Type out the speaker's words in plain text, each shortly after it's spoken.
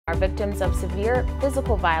are victims of severe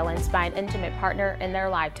physical violence by an intimate partner in their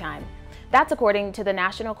lifetime. That's according to the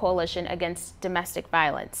National Coalition Against Domestic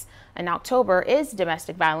Violence. And October is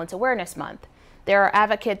Domestic Violence Awareness Month. There are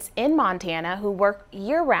advocates in Montana who work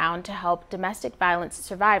year-round to help domestic violence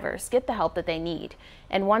survivors get the help that they need.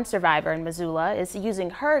 And one survivor in Missoula is using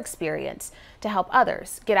her experience to help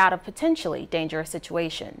others get out of potentially dangerous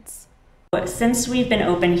situations. Since we've been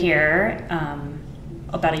open here,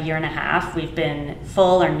 about a year and a half, we've been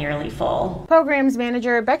full or nearly full. Programs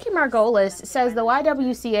Manager Becky Margolis says the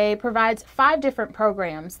YWCA provides 5 different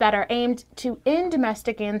programs that are aimed to end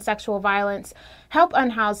domestic and sexual violence, help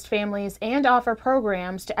unhoused families, and offer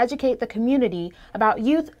programs to educate the community about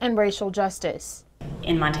youth and racial justice.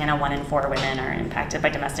 In Montana, 1 in 4 women are impacted by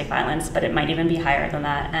domestic violence, but it might even be higher than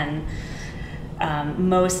that. And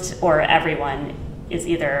most or everyone is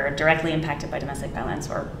either directly impacted by domestic violence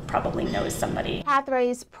or probably knows somebody.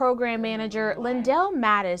 Pathways Program Manager Lindell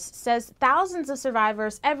Mattis says thousands of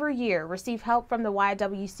survivors every year receive help from the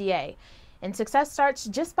YWCA, and success starts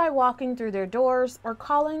just by walking through their doors or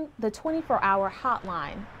calling the 24-hour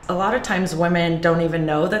hotline. A lot of times women don't even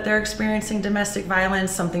know that they're experiencing domestic violence.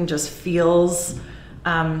 Something just feels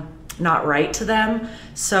not right to them.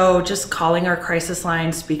 So just calling our crisis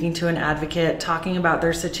line, speaking to an advocate, talking about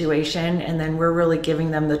their situation, and then we're really giving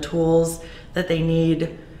them the tools that they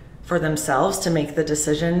need for themselves to make the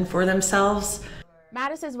decision for themselves.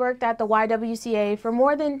 Mattis has worked at the YWCA for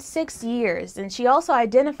more than 6 years, and she also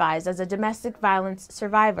identifies as a domestic violence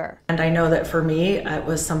survivor. And I know that for me, it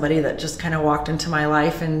was somebody that just kind of walked into my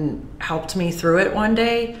life and helped me through it one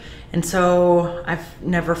day. And so I've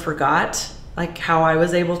never forgot like how I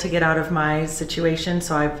was able to get out of my situation.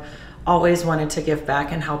 So I've always wanted to give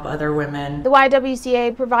back and help other women. The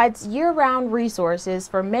YWCA provides year-round resources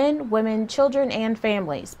for men, women, children, and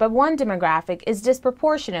families, but one demographic is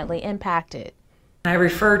disproportionately impacted. I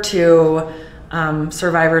refer to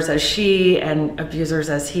survivors as she and abusers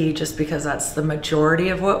as he, just because that's the majority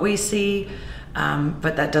of what we see,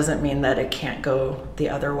 but that doesn't mean that it can't go the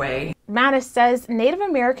other way. Mattis says Native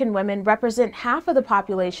American women represent half of the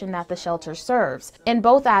population that the shelter serves, and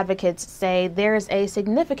both advocates say there is a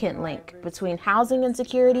significant link between housing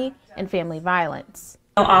insecurity and family violence.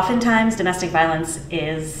 Oftentimes domestic violence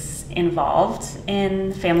is involved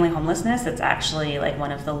in family homelessness. It's actually like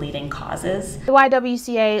one of the leading causes. The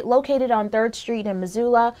YWCA, located on 3rd Street in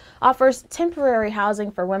Missoula, offers temporary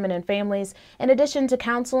housing for women and families in addition to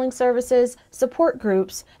counseling services, support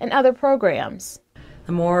groups, and other programs.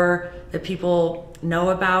 The more that people know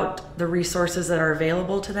about the resources that are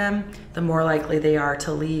available to them, the more likely they are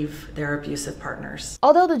to leave their abusive partners.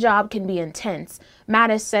 Although the job can be intense,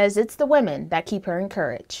 Mattis says it's the women that keep her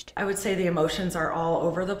encouraged. I would say the emotions are all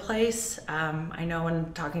over the place. I know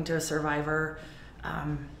when talking to a survivor,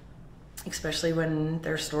 especially when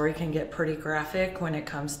their story can get pretty graphic when it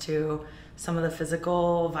comes to some of the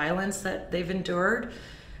physical violence that they've endured.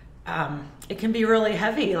 It can be really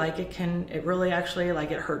heavy. Like it really actually,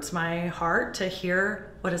 like, it hurts my heart to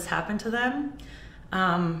hear what has happened to them.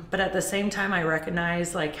 But at the same time, I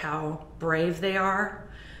recognize like how brave they are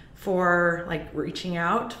for like reaching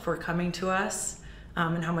out, for coming to us,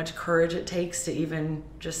 and how much courage it takes to even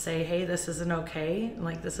just say, hey, this isn't okay.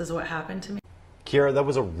 Like, this is what happened to me. Kiara, that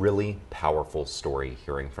was a really powerful story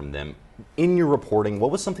hearing from them. In your reporting,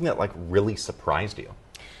 what was something that like really surprised you?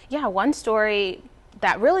 Yeah, one story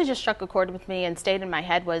that really just struck a chord with me and stayed in my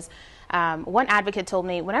head was one advocate told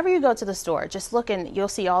me, whenever you go to the store, just look and you'll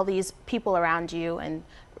see all these people around you, and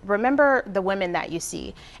remember the women that you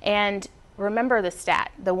see, and remember the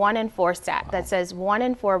stat, the 1 in 4 stat that says 1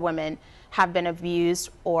 in 4 women have been abused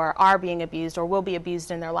or are being abused or will be abused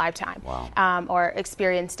in their lifetime. Wow. Or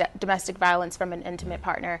experienced domestic violence from an intimate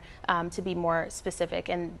partner, to be more specific.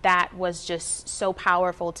 And that was just so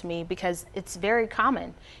powerful to me because it's very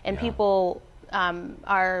common, and people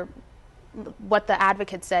are, what the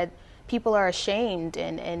advocate said, people are ashamed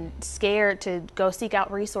and scared to go seek out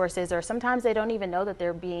resources, or sometimes they don't even know that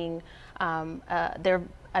they're being they're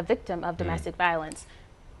a victim of domestic violence.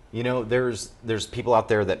 You know, there's people out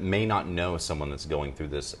there that may not know someone that's going through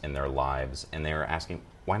this in their lives, and they're asking,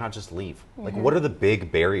 why not just leave? Like, what are the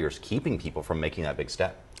big barriers keeping people from making that big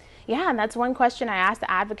step? Yeah, and that's one question I asked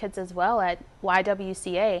the advocates as well at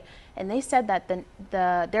YWCA, and they said that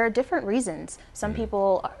there are different reasons. Some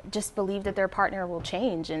people just believe that their partner will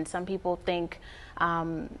change, and some people think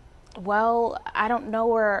well, I don't know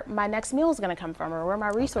where my next meal is going to come from, or where my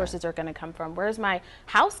resources are going to come from. Where's my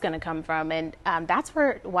house going to come from? And that's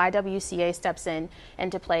where YWCA steps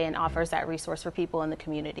into play and offers that resource for people in the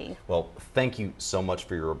community. Well, thank you so much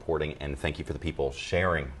for your reporting, and thank you for the people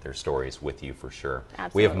sharing their stories with you for sure.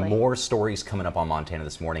 Absolutely. We have more stories coming up on Montana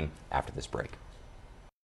This Morning after this break.